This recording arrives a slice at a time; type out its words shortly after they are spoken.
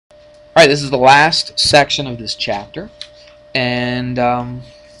Alright, this is the last section of this chapter. And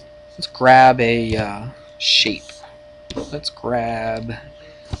let's grab a shape. Let's grab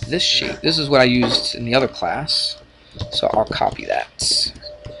this shape. This is what I used in the other class. So I'll copy that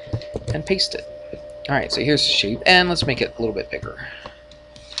and paste it. Alright, so here's the shape. And let's make it a little bit bigger.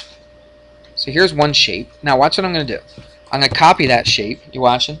 So here's one shape. Now watch what I'm going to do. I'm going to copy that shape. You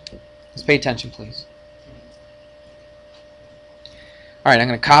watching? Let's pay attention, please. Alright, I'm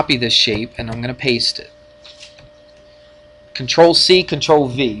going to copy this shape and I'm going to paste it. Control C, Control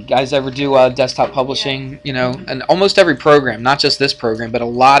V. You guys ever do desktop publishing? You know, and almost every program, not just this program, but a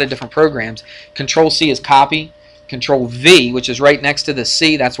lot of different programs. Control C is copy. Control V, which is right next to the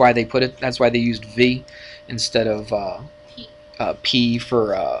C. That's why they put it. That's why they used V instead of P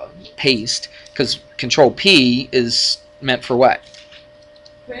for paste. Because Control P is meant for what?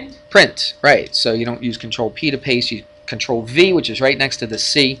 Print. Print, right. So you don't use Control P to paste. You Control V, which is right next to the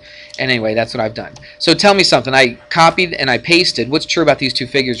C. And anyway, that's what I've done. So tell me something. I copied and I pasted. What's true about these two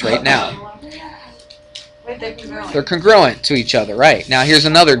figures right now? They're congruent to each other, right. Now here's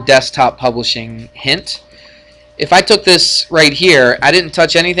another desktop publishing hint. If I took this right here, I didn't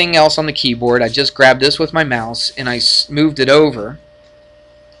touch anything else on the keyboard. I just grabbed this with my mouse and I moved it over.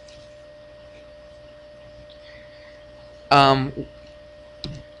 Did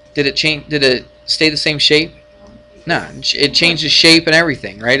it change? Did it stay the same shape? No, it changes shape and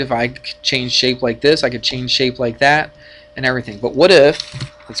everything, right? If I change shape like this, I could change shape like that and everything. But what if,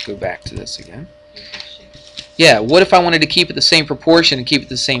 let's go back to this again. Yeah, what if I wanted to keep it the same proportion and keep it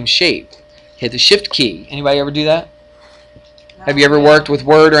the same shape? Hit the Shift key. Anybody ever do that? Have you ever worked with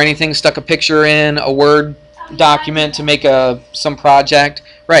Word or anything, stuck a picture in a Word document to make some project?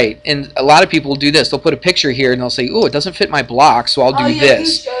 Right, and a lot of people do this. They'll put a picture here and they'll say, "Oh, it doesn't fit my block, so I'll do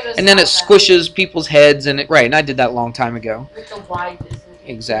this." And then it squishes people's heads, and right, and I did that a long time ago. With the wide distance.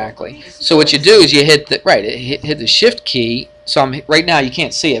 Exactly. So what you do is you hit the hit the Shift key. So I'm right now you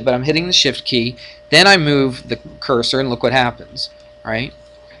can't see it, but I'm hitting the Shift key. Then I move the cursor, and look what happens. Right?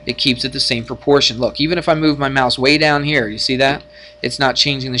 It keeps it the same proportion. Look, even if I move my mouse way down here, you see that? It's not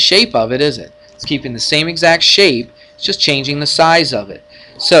changing the shape of it, is it? It's keeping the same exact shape. It's just changing the size of it.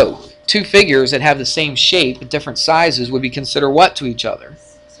 So, two figures that have the same shape but different sizes would be considered what to each other?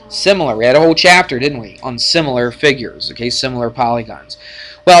 Similar. We had a whole chapter, didn't we, on similar figures, okay, similar polygons.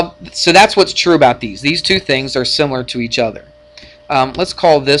 Well, so that's what's true about these. These two things are similar to each other. Let's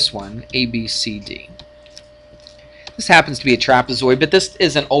call this one ABCD. This happens to be a trapezoid, but this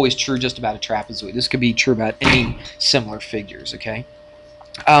isn't always true just about a trapezoid. This could be true about any similar figures, okay?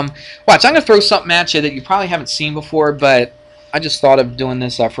 Watch, I'm going to throw something at you that you probably haven't seen before, but I just thought of doing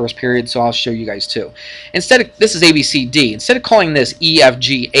this first period, so I'll show you guys too. Instead of, this is ABCD. Instead of calling this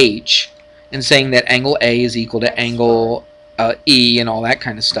EFGH and saying that angle A is equal to angle E and all that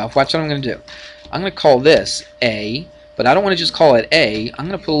kind of stuff, watch what I'm going to do. I'm going to call this A, but I don't want to just call it A. I'm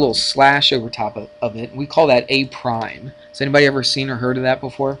going to put a little slash over top of it. We call that A prime. Has anybody ever seen or heard of that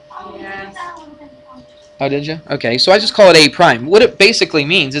before? Yes. Oh, did you? Okay, so I just call it A prime. What it basically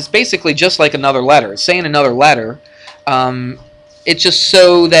means, it's basically just like another letter. It's saying another letter. It's just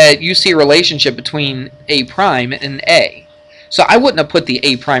so that you see a relationship between A prime and A. So I wouldn't have put the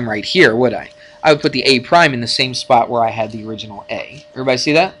A prime right here, would I? I would put the A prime in the same spot where I had the original A. Everybody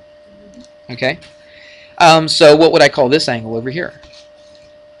see that? Okay. So what would I call this angle over here?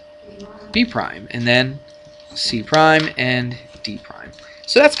 B prime, and then C prime and D prime.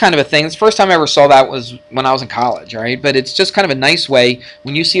 So that's kind of a thing. The first time I ever saw that was when I was in college, right? But it's just kind of a nice way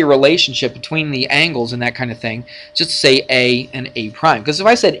when you see a relationship between the angles and that kind of thing, just to say A and A prime. Because if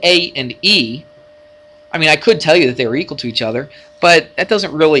I said A and E, I mean, I could tell you that they were equal to each other, but that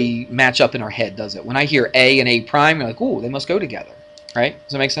doesn't really match up in our head, does it? When I hear A and A prime, you're like, ooh, they must go together, right?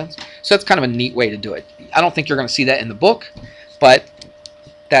 Does that make sense? So that's kind of a neat way to do it. I don't think you're going to see that in the book, but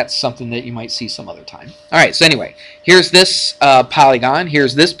that's something that you might see some other time. All right, so anyway, here's this polygon,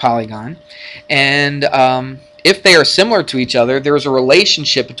 here's this polygon, and if they are similar to each other, there's a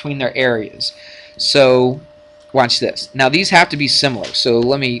relationship between their areas. So watch this. Now these have to be similar, so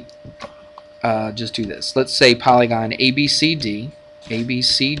let me just do this. Let's say polygon ABCD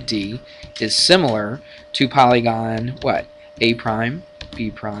is similar to polygon what? A prime,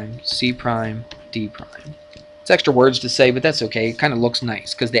 B prime, C prime, D prime. It's extra words to say, but that's okay. It kind of looks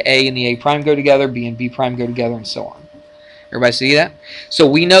nice because the A and the A prime go together, B and B prime go together, and so on. Everybody see that? So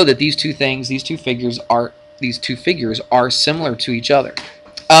we know that these two things, these two figures are similar to each other.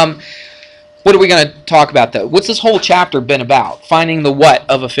 What are we going to talk about though? What's this whole chapter been about? Finding the what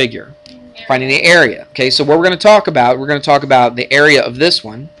of a figure? Finding the area. Okay, so what we're going to talk about, the area of this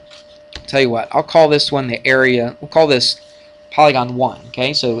one. I'll tell you what, I'll call this one the area. We'll call this polygon 1.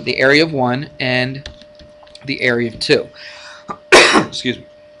 Okay, so the area of 1 and the area of 2. Excuse me.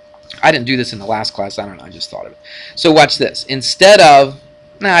 I didn't do this in the last class. I don't know. I just thought of it. So watch this. Instead of,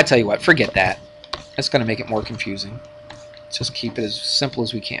 I tell you what, forget that. That's going to make it more confusing. Let's just keep it as simple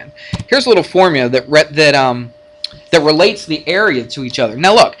as we can. Here's a little formula that relates the area to each other.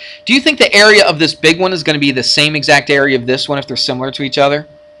 Now look, do you think the area of this big one is going to be the same exact area of this one if they're similar to each other?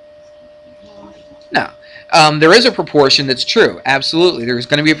 No. There is a proportion that's true. Absolutely. There's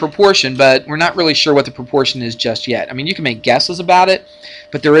going to be a proportion, but we're not really sure what the proportion is just yet. I mean, you can make guesses about it,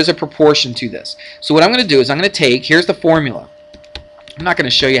 but there is a proportion to this. So what I'm going to do is I'm going to take, here's the formula. I'm not going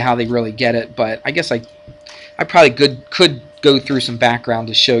to show you how they really get it, but I guess I probably could go through some background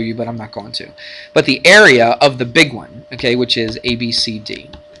to show you, but I'm not going to. But the area of the big one, okay, which is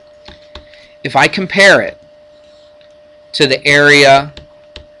ABCD, if I compare it to the area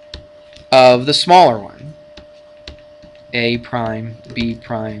of the smaller one, A prime, B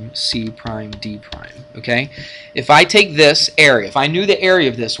prime, C prime, D prime, okay? If I take this area, if I knew the area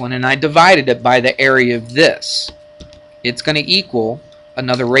of this one and I divided it by the area of this, it's going to equal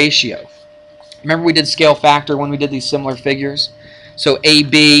another ratio. Remember we did scale factor when we did these similar figures? So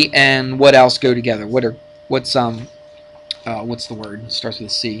AB and what else go together? What's the word? It starts with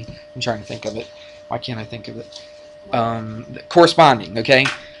a C. I'm trying to think of it. Why can't I think of it? Corresponding, okay?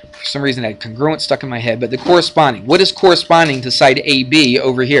 For some reason I had congruent stuck in my head, but the corresponding. What is corresponding to side AB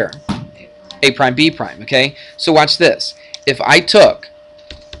over here? A prime, B prime, okay? So watch this. If I took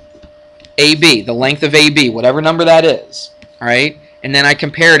AB, the length of AB, whatever number that is, all right, and then I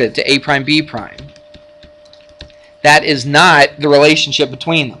compared it to A prime, B prime, that is not the relationship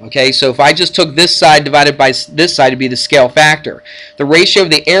between them, okay? So if I just took this side divided by this side, it'd be the scale factor. The ratio of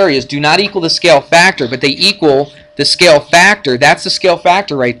the areas do not equal the scale factor, but they equal the scale factor. That's the scale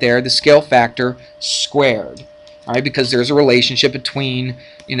factor right there, the scale factor squared, all right? Because there's a relationship between,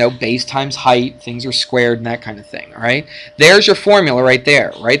 you know, base times height, things are squared and that kind of thing, all right? There's your formula right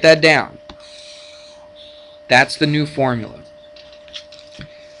there. Write that down. That's the new formula.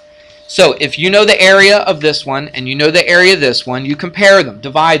 So if you know the area of this one and you know the area of this one, you compare them,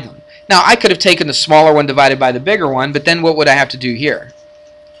 divide them. Now I could have taken the smaller one divided by the bigger one, but then what would I have to do here?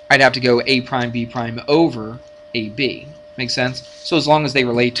 I'd have to go A prime, B prime over AB. Make sense? So as long as they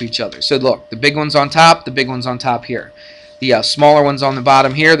relate to each other. So look, the big one's on top, the big one's on top here. The smaller one's on the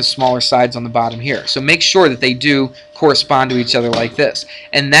bottom here, the smaller side's on the bottom here. So make sure that they do correspond to each other like this.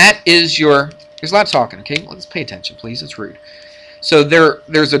 And that is your, there's a lot of talking, okay? Let's pay attention, please. It's rude. So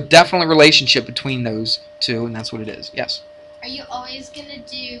there's a definite relationship between those two, and that's what it is. Yes? Are you always going to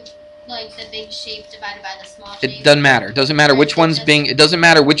do like the big shape divided by the small shape? It doesn't matter. It doesn't matter which one's being, it doesn't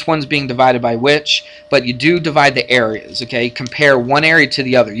matter which one's being divided by which, but you do divide the areas, okay? Compare one area to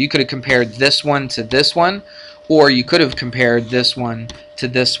the other. You could have compared this one to this one, or you could have compared this one to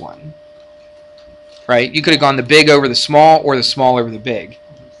this one. Right? You could have gone the big over the small or the small over the big.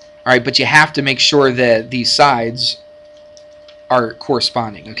 All right, but you have to make sure that these sides are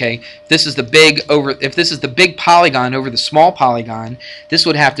corresponding, okay? If this is the big polygon over the small polygon, this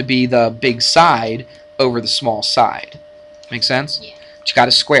would have to be the big side over the small side. Make sense? Yeah. But you got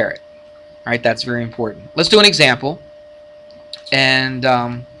to square it. All right, that's very important. Let's do an example, and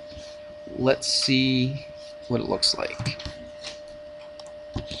let's see what it looks like.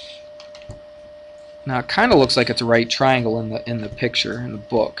 Now it kind of looks like it's a right triangle in the picture in the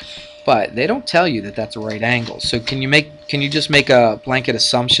book, but they don't tell you that that's a right angle. So can you just make a blanket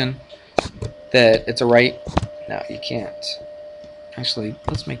assumption that it's a right? No, you can't. Actually,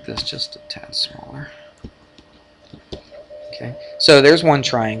 let's make this just a tad smaller. Okay. So there's one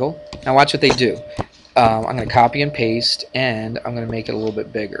triangle. Now watch what they do. I'm going to copy and paste, and I'm going to make it a little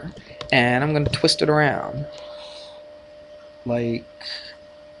bit bigger, and I'm going to twist it around. Like,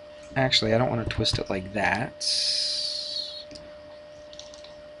 actually, I don't want to twist it like that.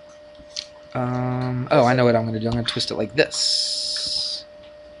 Oh, I know what I'm going to do. I'm going to twist it like this.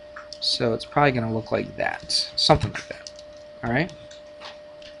 So it's probably going to look like that. Something like that. Alright?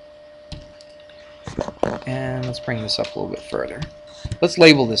 And let's bring this up a little bit further. Let's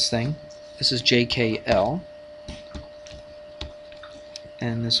label this thing. This is JKL.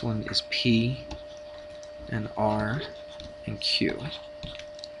 And this one is P and R and Q.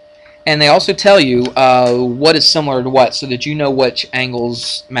 And they also tell you what is similar to what, so that you know which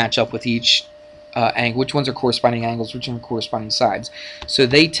angles match up with each angle, which ones are corresponding angles, which ones are corresponding sides. So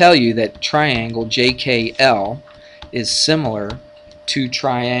they tell you that triangle JKL is similar to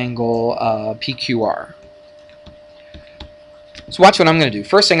triangle PQR. So watch what I'm going to do.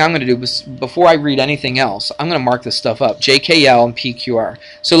 First thing I'm going to do, before I read anything else, I'm going to mark this stuff up. JKL and PQR.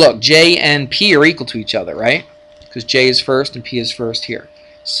 So look, J and P are equal to each other, right? because J is first and P is first here.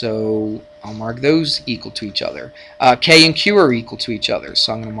 So I'll mark those equal to each other. K and Q are equal to each other,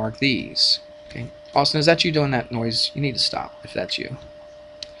 so I'm going to mark these. Okay, Austin, is that you doing that noise? You need to stop if that's you.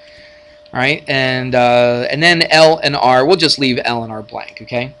 All right, and then L and R, we'll just leave L and R blank.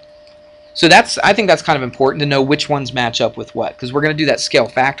 Okay. So I think that's kind of important to know which ones match up with what, because we're going to do that scale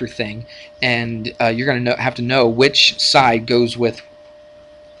factor thing, and you're going to have to know which side goes with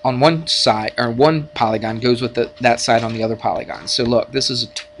on one side, or one polygon goes with that side on the other polygon. So look, this is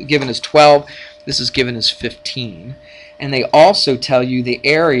given as 12, this is given as 15, and they also tell you the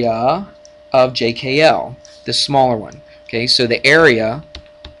area of JKL, the smaller one. Okay, so the area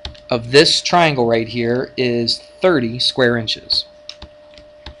of this triangle right here is 30 square inches.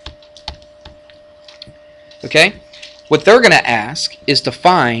 Okay, what they're going to ask is to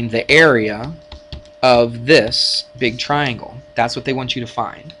find the area of this big triangle. That's what they want you to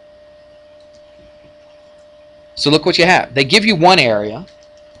find. So look what you have. They give you one area,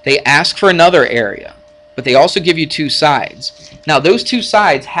 they ask for another area, but they also give you two sides. Now those two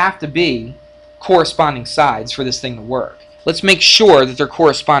sides have to be corresponding sides for this thing to work. Let's make sure that they're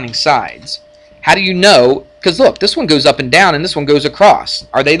corresponding sides. How do you know? Because look, this one goes up and down and this one goes across.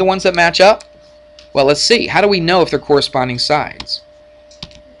 Are they the ones that match up? Well, let's see. How do we know if they're corresponding sides?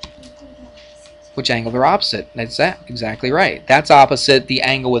 Which angle they're opposite? That's that. Exactly right. That's opposite the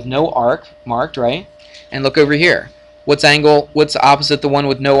angle with no arc marked, right? And look over here. What's opposite the one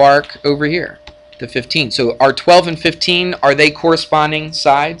with no arc over here? The 15. So are 12 and 15, are they corresponding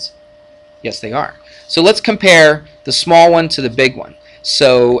sides? Yes, they are. So let's compare the small one to the big one.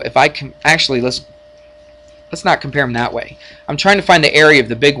 So if I can actually let's not compare them that way. I'm trying to find the area of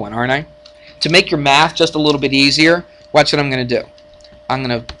the big one, aren't I? To make your math just a little bit easier, watch what I'm going to do. I'm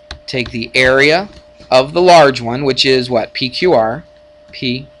going to take the area of the large one, which is what? PQR,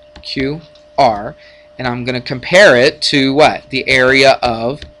 and I'm going to compare it to what? The area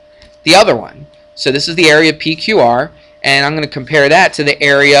of the other one. So this is the area of PQR, and I'm going to compare that to the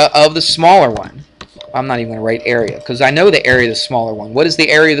area of the smaller one. I'm not even going to write area, because I know the area of the smaller one. What is the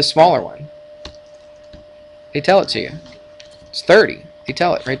area of the smaller one? They tell it to you. It's 30. They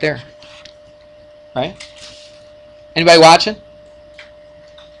tell it right there. Right? Anybody watching?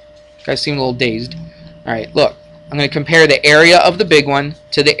 You guys seem a little dazed. Alright, look. I'm going to compare the area of the big one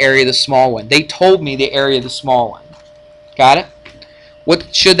to the area of the small one. They told me the area of the small one. Got it?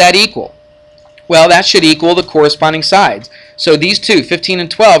 What should that equal? Well, that should equal the corresponding sides. So these two, 15 and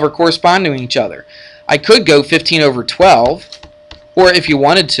 12, are corresponding to each other. I could go 15 over 12, or if you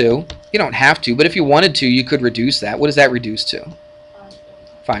wanted to, you don't have to, but if you wanted to, you could reduce that. What does that reduce to?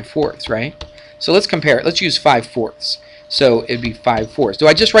 5/4, right? So let's compare it. Let's use 5/4. So it'd be 5/4. Do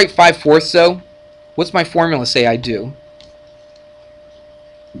I just write 5/4 though? What's my formula say I do?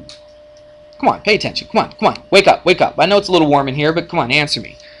 Come on, pay attention. Come on, come on. Wake up, wake up. I know it's a little warm in here, but come on, answer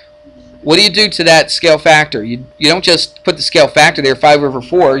me. What do you do to that scale factor? You don't just put the scale factor there,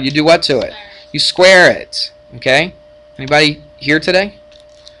 5/4. You do what to it? You square it. Okay? Anybody here today?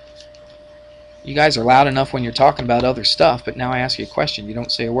 You guys are loud enough when you're talking about other stuff, but now I ask you a question. You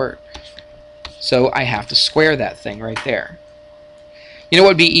don't say a word. So I have to square that thing right there. You know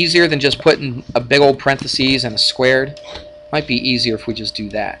what would be easier than just putting a big old parentheses and a squared? Might be easier if we just do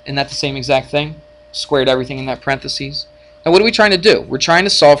that. Isn't that the same exact thing? Squared everything in that parentheses. Now what are we trying to do? We're trying to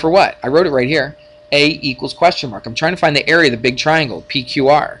solve for what? I wrote it right here. A equals question mark. I'm trying to find the area of the big triangle,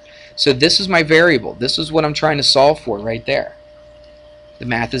 PQR. So this is my variable. This is what I'm trying to solve for right there. The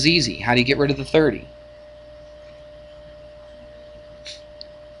math is easy. How do you get rid of the 30?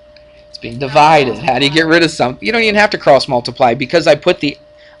 Being divided. How do you get rid of something? You don't even have to cross multiply because I put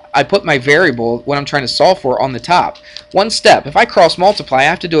my variable, what I'm trying to solve for, on the top. One step. If I cross multiply, I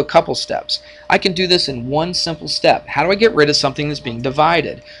have to do a couple steps. I can do this in one simple step. How do I get rid of something that's being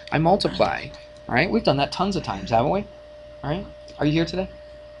divided? I multiply. All right? We've done that tons of times, haven't we? All right? Are you here today?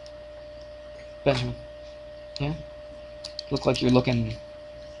 Benjamin? Yeah? Look like you're looking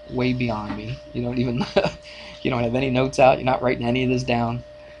way beyond me. You don't even you don't have any notes out. You're not writing any of this down.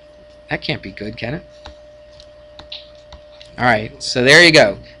 That can't be good, can it? Alright, so there you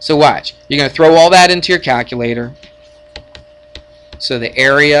go. So watch. You're going to throw all that into your calculator. So the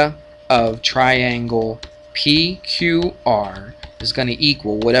area of triangle PQR is going to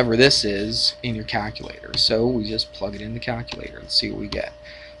equal whatever this is in your calculator. So we just plug it in the calculator. Let's see what we get.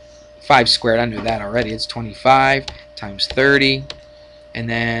 5 squared, I knew that already. It's 25 times 30. And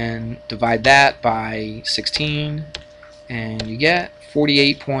then divide that by 16. And you get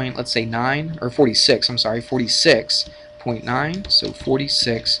 48 point, let's say 9, or 46, I'm sorry, 46.9, so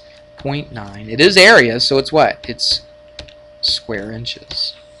 46.9. It is area, so it's what? It's square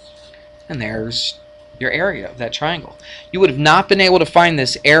inches. And there's your area of that triangle. You would have not been able to find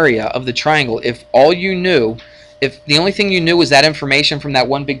this area of the triangle if all you knew, if the only thing you knew was that information from that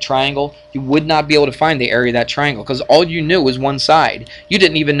one big triangle. You would not be able to find the area of that triangle because all you knew was one side. You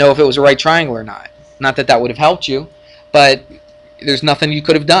didn't even know if it was a right triangle or not. Not that that would have helped you, but there's nothing you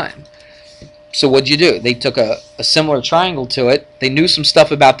could have done. So what'd you do? They took a similar triangle to it. They knew some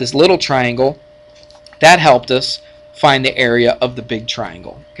stuff about this little triangle. That helped us find the area of the big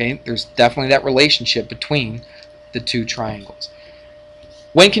triangle. Okay, there's definitely that relationship between the two triangles.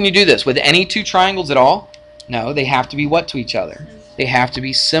 When can you do this? With any two triangles at all? No, they have to be what to each other? They have to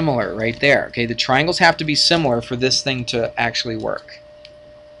be similar right there. Okay, the triangles have to be similar for this thing to actually work.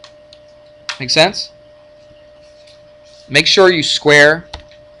 Make sense? Make sure you square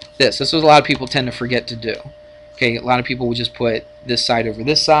this. This is what a lot of people tend to forget to do. Okay, a lot of people will just put this side over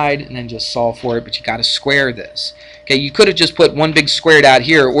this side and then just solve for it, but you got to square this. Okay, you could have just put one big squared out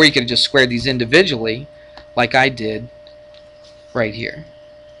here, or you could have just squared these individually, like I did right here.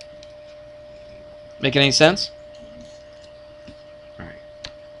 Make any sense?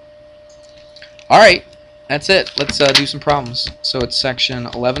 All right, that's it. Let's do some problems. So it's section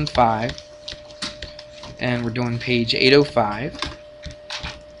 11.5, and we're doing page 805.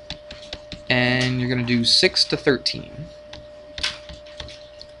 And you're going to do 6 to 13.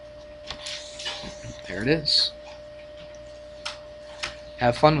 There it is.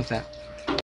 Have fun with that.